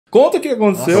Conta o que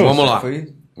aconteceu. Nossa, vamos lá.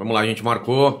 Vamos lá, a gente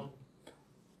marcou,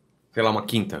 sei lá, uma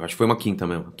quinta. Acho que foi uma quinta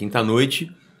mesmo. Quinta-noite.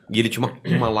 E ele tinha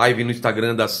uma live no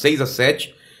Instagram das 6 às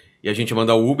 7. E a gente ia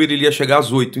mandar o Uber e ele ia chegar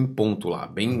às 8 em ponto lá.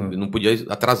 Bem, não podia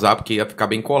atrasar, porque ia ficar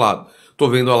bem colado. Tô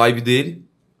vendo a live dele.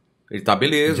 Ele tá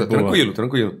beleza, tranquilo,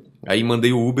 tranquilo. Aí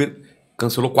mandei o Uber,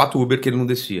 cancelou 4 Uber que ele não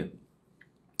descia.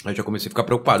 Aí já comecei a ficar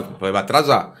preocupado, vai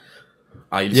atrasar.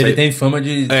 Aí ele tem fama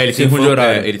de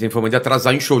ele tem fama de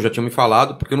atrasar em show, já tinha me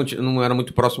falado, porque eu não era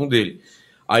muito próximo dele.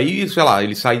 Aí, sei lá,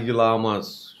 ele sai de lá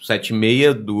umas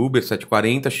 7h30 do Uber,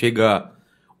 7h40, chega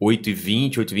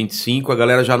 8h20, 8h25, a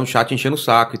galera já no chat enchendo o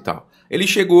saco e tal. Ele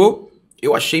chegou,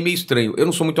 eu achei meio estranho. Eu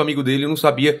não sou muito amigo dele, eu não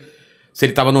sabia se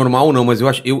ele tava normal ou não, mas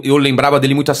eu lembrava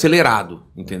dele muito acelerado,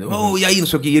 entendeu? Oh, e aí, não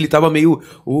sei o que, e ele tava meio,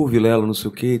 Vilela, não sei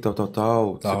o que, tal,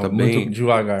 você tá bem? Muito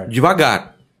devagar.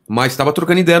 Devagar, mas tava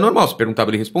trocando ideia normal, se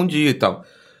perguntava, ele respondia e tal.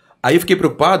 Aí eu fiquei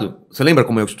preocupado, você lembra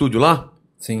como é o estúdio lá?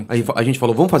 Sim. Aí a gente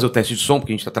falou, vamos fazer o teste de som,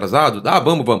 porque a gente tá atrasado? Ah,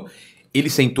 vamos. Ele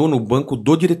sentou no banco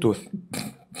do diretor.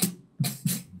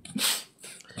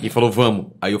 E falou, vamos.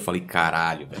 Aí eu falei,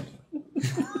 caralho, velho.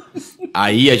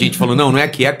 Aí a gente falou, não é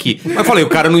aqui, é aqui. Mas eu falei, o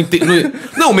cara não entende.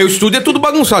 Não, meu estúdio é tudo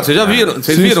bagunçado, vocês já viram?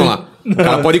 Vocês viram lá? O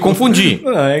cara pode confundir.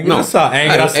 Não, é engraçado. É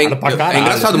engraçado pra caralho. É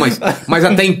engraçado, mas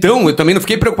até então eu também não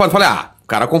fiquei preocupado. Falei, o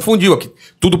cara confundiu aqui.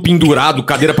 Tudo pendurado,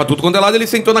 cadeira pra tudo quanto é lado, ele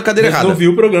sentou na cadeira errada. Não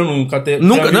viu o programa, nunca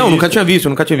tinha visto.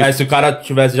 Aí se o cara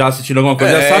tivesse já assistindo alguma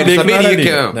coisa, ia saber que não era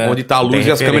ali. Onde tá a luz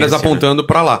e as câmeras apontando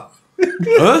pra lá.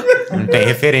 Hã? Não tem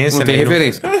referência. Não tem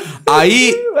referência.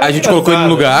 Aí a gente colocou ele no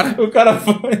lugar. O cara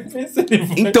foi.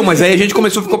 Então, mas aí a gente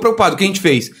ficou preocupado. O que a gente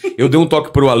fez? Eu dei um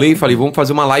toque pro Ale e falei, vamos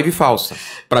fazer uma live falsa.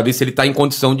 Pra ver se ele tá em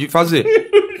condição de fazer.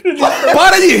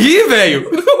 Para de rir, velho!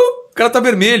 O cara tá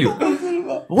vermelho.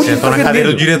 Sentou na cadeira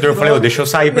do diretor, eu falei, deixa eu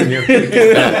sair primeiro.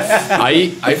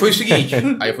 Aí foi o seguinte,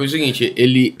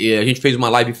 a gente fez uma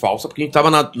live falsa, porque a gente tava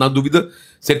na dúvida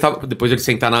se ele tava, depois de ele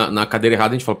sentar na cadeira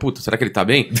errada, a gente falou, puta, será que ele tá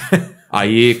bem?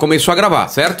 Aí começou a gravar,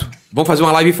 certo? Vamos fazer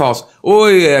uma live falsa.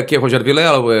 Oi, aqui é Rogério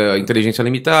Vilela, Inteligência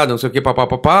Limitada, não sei o que,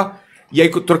 papapá. E aí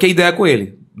troquei ideia com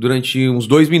ele, durante uns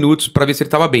 2 minutos, pra ver se ele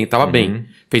tava bem. Tava bem.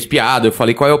 Fez piada, eu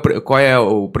falei, qual é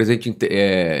o presente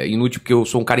inútil, porque eu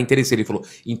sou um cara interesseiro. Ele falou,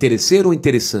 interesseiro ou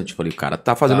interessante? Eu falei, o cara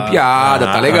tá fazendo piada,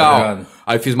 tá legal.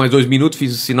 Aí fiz mais 2 minutos,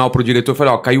 fiz o sinal pro diretor,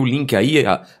 falei, caiu o link aí,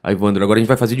 Evandro, agora a gente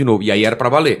vai fazer de novo. E aí era pra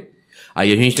valer.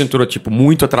 Aí a gente entrou,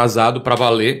 muito atrasado pra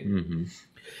valer.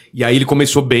 E aí ele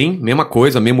começou bem, mesma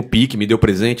coisa, mesmo pique, me deu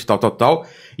presente, tal.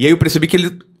 E aí eu percebi que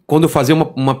ele, quando eu fazia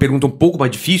uma pergunta um pouco mais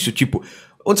difícil, tipo,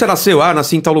 onde você nasceu?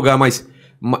 Nasci em tal lugar, mas...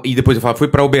 E depois eu falava, foi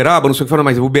pra Uberaba, não sei o que falar,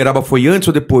 mas Uberaba foi antes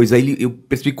ou depois? Aí eu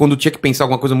percebi que quando tinha que pensar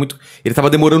alguma coisa muito... Ele tava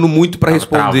demorando muito pra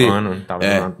responder.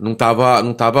 Não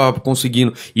tava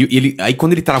conseguindo. E aí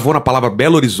quando ele travou na palavra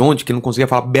Belo Horizonte, que ele não conseguia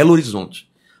falar Belo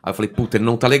Horizonte. Aí eu falei, puta, ele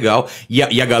não tá legal.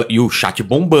 E o chat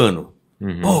bombando.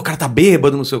 O cara tá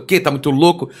bêbado, não sei o que, tá muito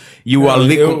louco. E o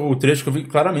Ale... O trecho que eu vi,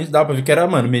 claramente dá pra ver que era,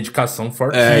 medicação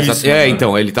fortíssima.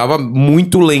 Então, ele tava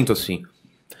muito lento, assim.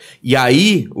 E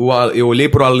aí, eu olhei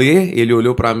pro Ale, ele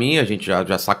olhou pra mim, a gente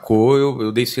já sacou,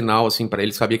 eu dei sinal, assim, pra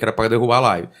ele, sabia que era pra derrubar a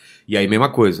live. E aí, mesma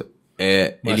coisa.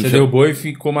 Mas você deu boi e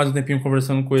ficou mais um tempinho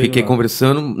conversando com ele. Fiquei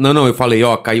conversando. Não, eu falei,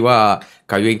 caiu a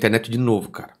internet de novo,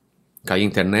 cara. Caiu a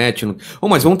internet.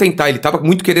 Mas vamos tentar. Ele tava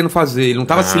muito querendo fazer. Ele não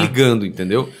tava se ligando,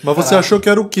 entendeu? Mas você achou que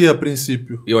era o que a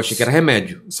princípio? Eu achei que era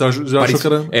remédio. Você achou que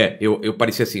era... Eu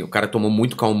parecia assim. O cara tomou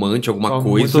muito calmante, alguma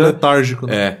coisa. Muito letárgico,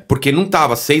 né? Porque não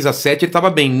tava 6 às 7, ele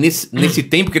tava bem. Nesse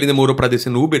tempo que ele demorou pra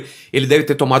descer no Uber, ele deve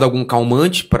ter tomado algum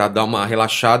calmante pra dar uma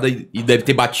relaxada e deve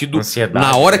ter batido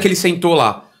na hora que ele sentou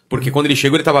lá. Porque quando ele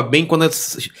chegou, ele tava bem.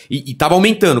 E tava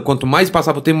aumentando. Quanto mais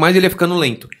passava o tempo, mais ele ia ficando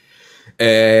lento.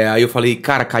 Aí eu falei,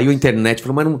 cara, caiu a internet.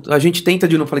 Falei, mas não, a gente tenta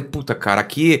de novo. Eu falei, puta, cara,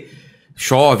 aqui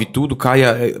chove, tudo cai.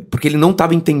 Porque ele não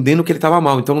tava entendendo que ele tava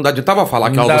mal. Então não adiantava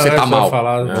falar que você tá mal.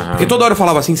 Porque toda hora eu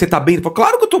falava assim, você tá bem? Ele falou,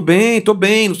 claro que eu tô bem,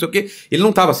 não sei o quê. Ele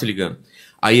não tava se ligando.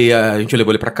 Aí a gente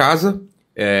levou ele pra casa.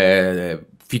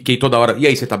 Fiquei toda hora, e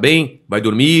aí, você tá bem? Vai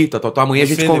dormir, tal. Amanhã a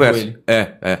gente conversa.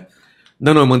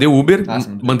 Não, eu mandei o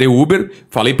Uber,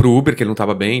 falei pro Uber que ele não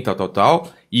tava bem, tal.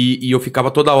 E eu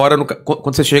ficava toda hora,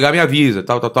 quando você chegar me avisa,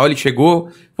 tal. Ele chegou,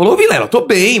 falou, Vilela, tô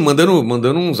bem,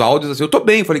 mandando uns áudios assim, eu tô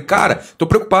bem. Falei, cara, tô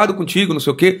preocupado contigo, não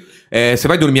sei o quê. Você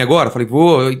vai dormir agora? Falei,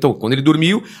 vou. Então, quando ele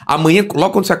dormiu, amanhã,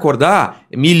 logo quando você acordar,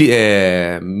 me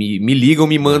liga ou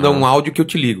me manda um áudio que eu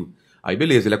te ligo. Aí,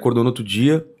 beleza, ele acordou no outro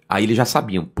dia, aí ele já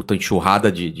sabia, puta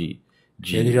enxurrada de...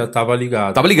 Ele já tava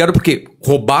ligado. Tava ligado porque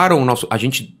roubaram o nosso... A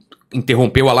gente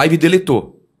interrompeu a live e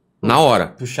deletou. Na hora.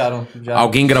 Puxaram.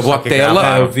 Alguém gravou a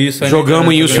tela, eu vi isso aí,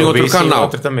 jogamos isso em outro canal.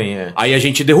 Também, Aí a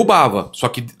gente derrubava. Só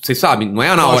que, vocês sabem, não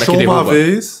é na hora que derruba. Uma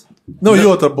vez... Não, e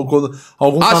outra, quando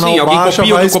algum canal sim, alguém baixa,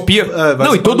 copia, outro copia.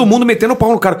 Não, e todo mundo metendo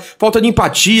pau no cara. Falta de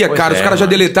empatia, cara. Os caras já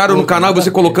deletaram no canal,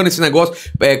 você colocando esse negócio.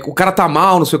 O cara tá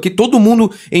mal, não sei o quê. Todo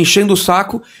mundo enchendo o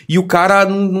saco e o cara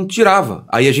não tirava.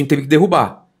 Aí a gente teve que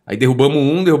derrubar. Aí derrubamos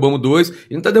um, derrubamos dois.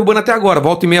 E não tá derrubando até agora.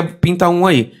 Volta e meia pinta um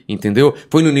aí, entendeu?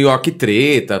 Foi no New York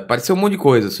treta, apareceu um monte de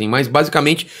coisa, assim. Mas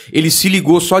basicamente ele se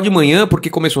ligou só de manhã porque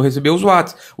começou a receber os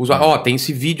Whats. Ó, tem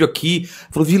esse vídeo aqui.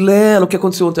 Falou, Vilela, o que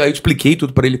aconteceu ontem? Aí eu expliquei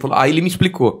tudo pra ele. Aí ele me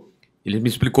explicou. Ele me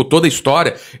explicou toda a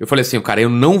história. Eu falei assim, cara, eu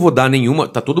não vou dar nenhuma...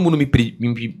 Tá todo mundo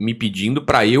me pedindo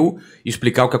pra eu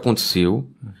explicar o que aconteceu.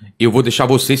 Eu vou deixar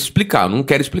você se explicar. Eu não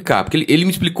quero explicar. Porque ele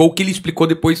me explicou o que ele explicou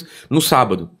depois no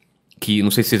sábado. Que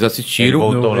não sei se vocês assistiram. Ele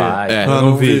voltou lá. Eu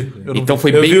não vi. Então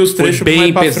foi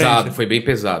bem pesado. Foi bem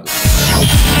pesado.